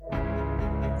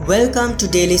Welcome to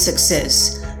Daily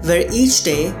Success, where each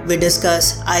day we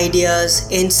discuss ideas,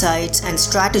 insights, and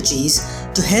strategies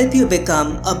to help you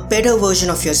become a better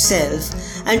version of yourself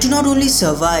and to not only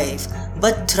survive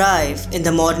but thrive in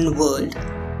the modern world.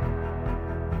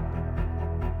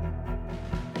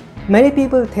 Many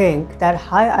people think that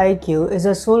high IQ is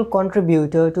a sole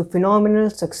contributor to phenomenal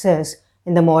success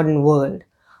in the modern world.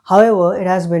 However, it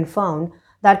has been found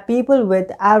that people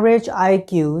with average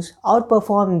IQs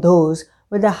outperform those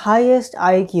with the highest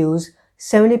IQs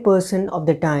 70% of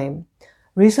the time.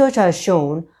 Research has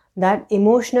shown that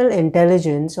emotional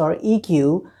intelligence, or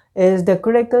EQ, is the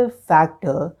critical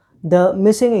factor, the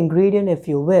missing ingredient if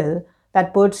you will,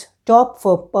 that puts top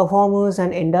performers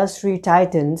and industry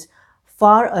titans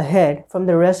far ahead from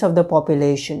the rest of the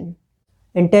population.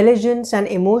 Intelligence and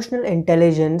emotional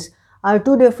intelligence are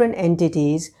two different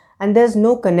entities and there's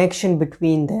no connection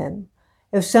between them.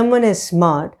 If someone is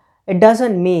smart, it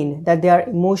doesn't mean that they are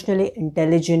emotionally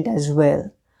intelligent as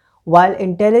well. While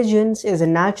intelligence is a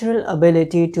natural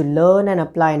ability to learn and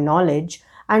apply knowledge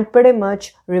and pretty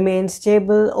much remains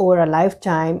stable over a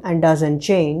lifetime and doesn't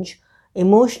change,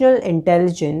 emotional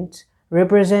intelligence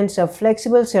represents a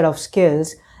flexible set of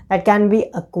skills that can be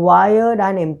acquired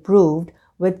and improved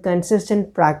with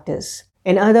consistent practice.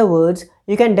 In other words,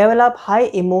 you can develop high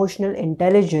emotional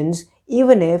intelligence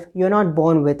even if you're not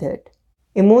born with it.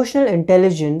 Emotional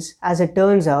intelligence, as it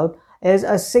turns out, is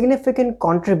a significant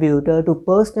contributor to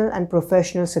personal and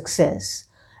professional success.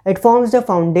 It forms the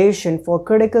foundation for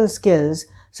critical skills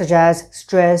such as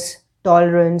stress,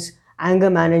 tolerance, anger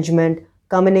management,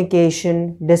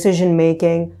 communication, decision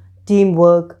making,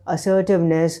 teamwork,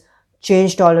 assertiveness,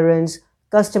 change tolerance,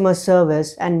 customer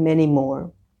service, and many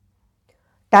more.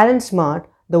 TalentSmart,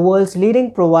 the world's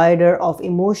leading provider of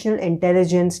emotional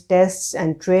intelligence tests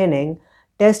and training,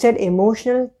 tested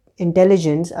emotional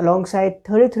intelligence alongside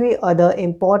 33 other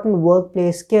important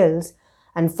workplace skills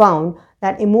and found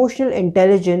that emotional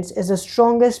intelligence is the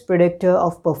strongest predictor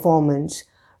of performance,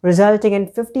 resulting in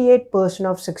 58%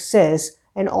 of success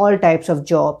in all types of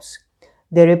jobs.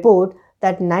 They report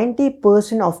that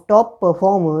 90% of top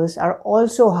performers are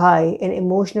also high in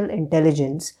emotional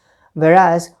intelligence,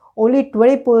 whereas only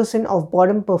 20% of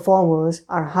bottom performers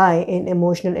are high in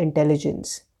emotional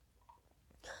intelligence.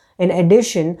 In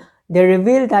addition, they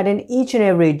reveal that in each and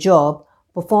every job,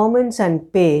 performance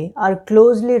and pay are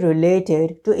closely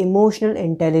related to emotional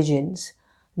intelligence.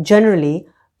 Generally,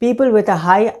 people with a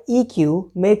high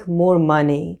EQ make more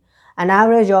money, an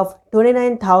average of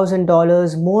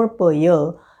 $29,000 more per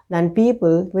year than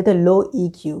people with a low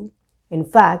EQ. In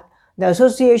fact, the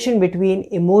association between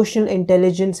emotional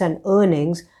intelligence and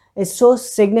earnings is so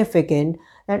significant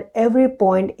that every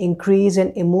point increase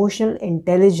in emotional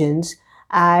intelligence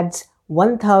adds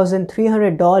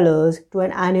 $1,300 to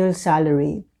an annual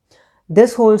salary.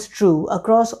 This holds true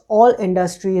across all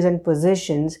industries and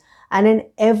positions and in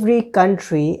every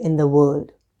country in the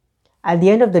world. At the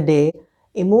end of the day,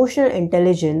 emotional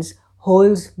intelligence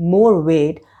holds more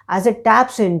weight as it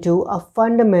taps into a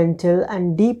fundamental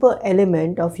and deeper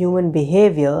element of human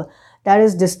behavior that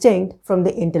is distinct from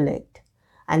the intellect.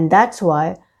 And that's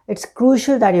why it's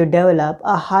crucial that you develop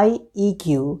a high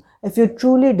EQ if you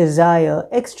truly desire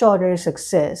extraordinary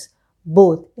success,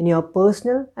 both in your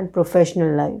personal and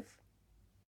professional life.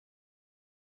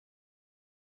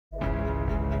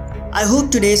 I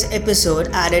hope today's episode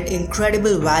added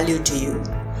incredible value to you.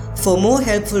 For more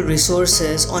helpful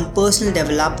resources on personal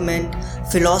development,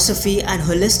 philosophy, and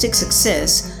holistic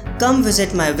success, come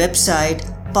visit my website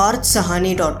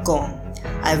parthsahani.com.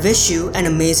 I wish you an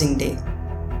amazing day.